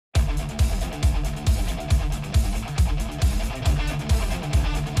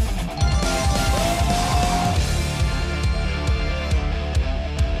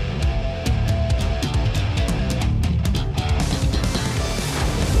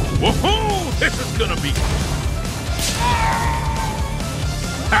Woohoo! This is gonna be...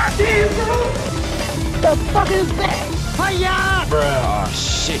 The fuck is that? Hiya! Bruh, oh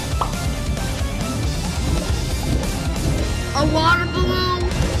shit. A water balloon?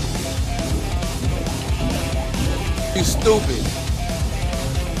 You stupid.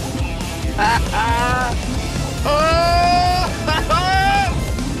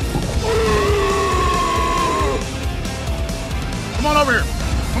 Come on over here.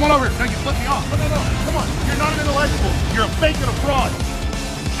 Come on over here. No, you flip me off. No. Come on. You're not an intellectual. You're a fake and a fraud.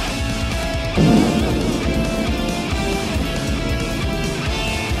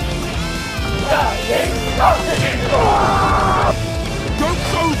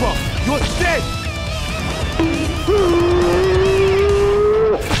 Joke's over. You're dead.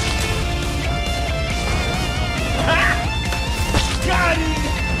 Got it.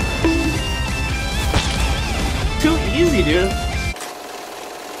 Too easy, dude.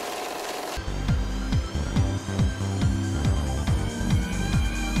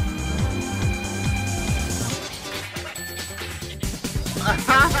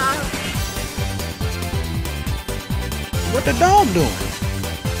 What the dog doing?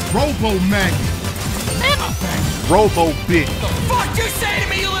 Robo magnet. Robo bitch. The fuck you say to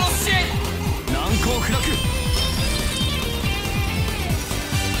me, you little shit?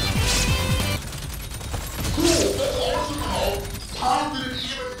 How did it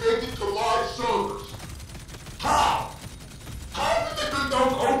even make it to live servers? How? How did they been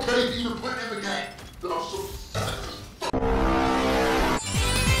done okay to even put in the game? I'm so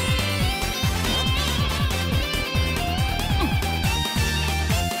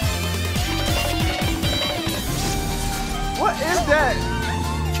What is that?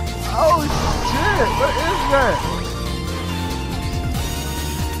 Oh shit, what is that?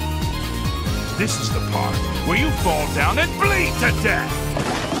 This is the part where you fall down and bleed to death.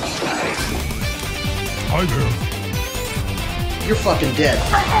 Hi there. You're fucking dead.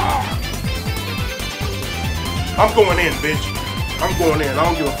 I'm going in, bitch. I'm going in. I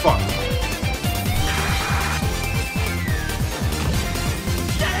don't give a fuck.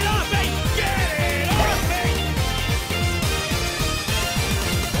 Get it off me! Get it off me!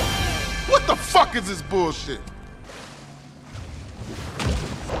 What the fuck is this bullshit?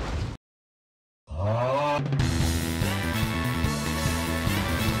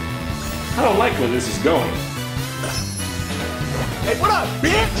 I don't like where this is going. Hey, what up,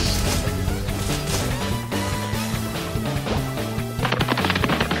 bitch?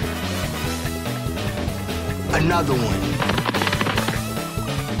 Another one.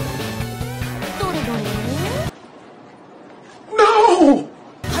 No!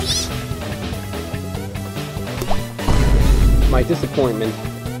 My disappointment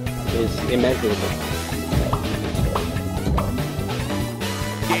is immeasurable.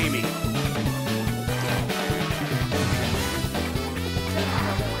 Gaming.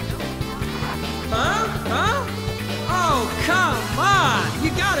 Huh? Oh, come on! You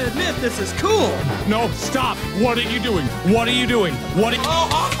gotta admit this is cool! No, stop! What are you doing? What are you doing? What are you... Oh,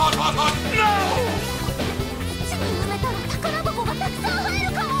 no!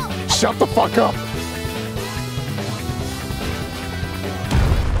 Shut the fuck up!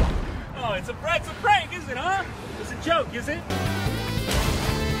 Oh, it's a prank, is it, huh? It's a joke, is it?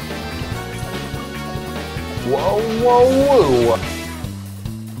 Whoa, whoa, whoa.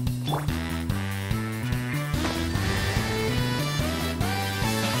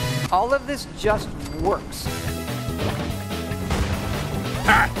 All of this just works.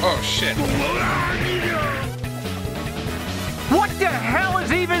 Oh shit. What the hell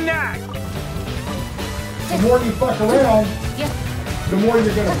is even that? The more you fuck around, the more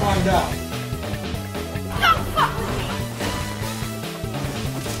you're gonna find out.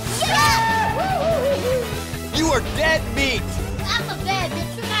 You are dead meat. I'm a bad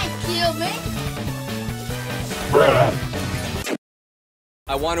bitch. You can't kill me.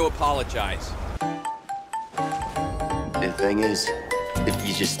 I want to apologize. The thing is, if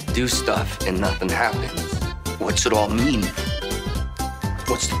you just do stuff and nothing happens, what's it all mean?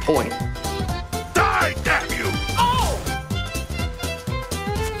 What's the point? Die, damn you! Oh!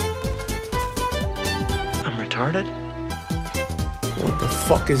 I'm retarded? What the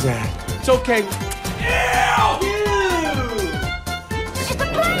fuck is that? It's okay.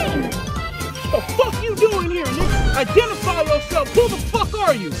 What the fuck you doing here, nigga? Identify yourself. Who the fuck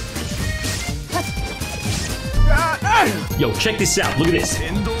are you? Yo, check this out. Look at this.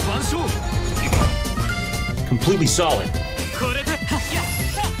 Completely solid.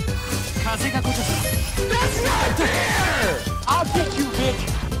 That's not fair! I'll get you, bitch.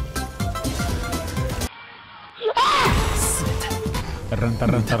 I'm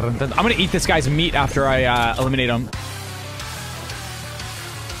gonna eat this guy's meat after I eliminate him.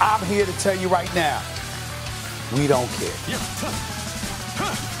 I'm here to tell you right now, we don't care.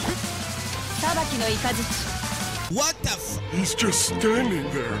 What the f? He's just standing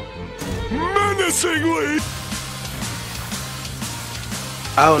there, menacingly.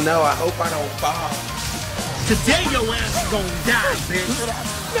 Oh no, I hope I don't fall. Today your ass is gonna die, bitch.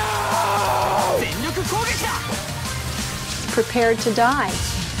 No! Prepared to die.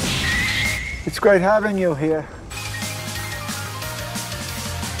 It's great having you here.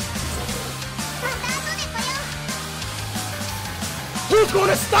 Who's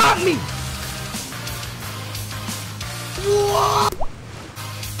gonna stop me? What?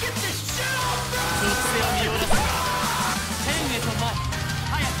 Get this shit off me!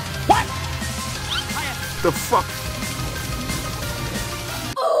 What? The fuck?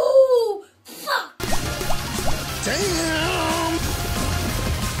 Oh, fuck! Damn!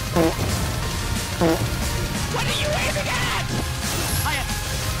 What are you aiming at?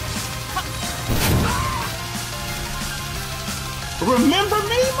 Remember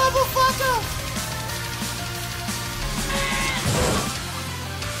me, motherfucker?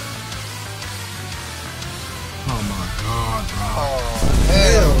 Oh my god, bro. Oh,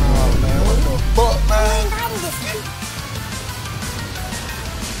 hell no, man. What the fuck, man?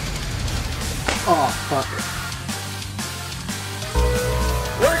 Oh, fuck it.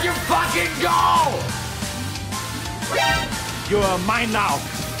 Where'd you fucking go? You're mine now.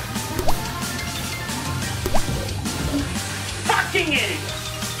 Fucking idiot!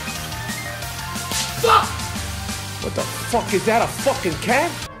 Fuck! What the fuck is that? A fucking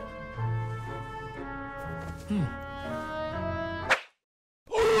cat?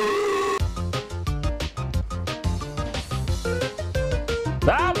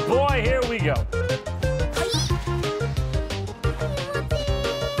 Ah, boy, here we go.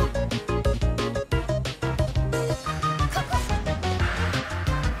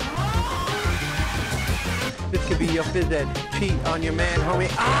 This could be your phys ed cheat on your man, homie.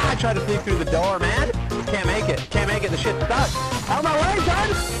 Ah, I tried to sneak through the door, man. Can't make it. Can't make it. The shit's stuck. Out of my way, son!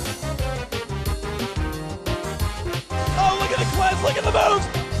 Oh, look at the cleanse, look at the moves!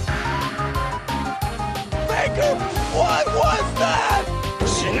 Baker, what was that?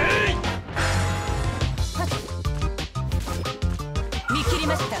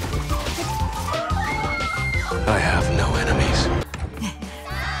 I have no enemies.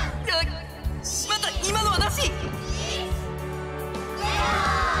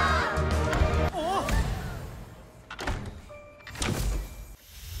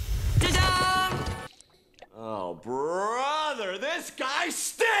 Oh, brother, this guy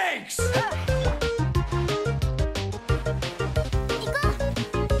stinks!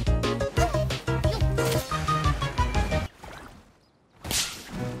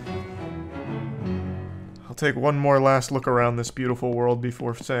 I'll take one more last look around this beautiful world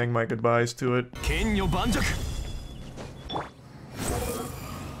before saying my goodbyes to it.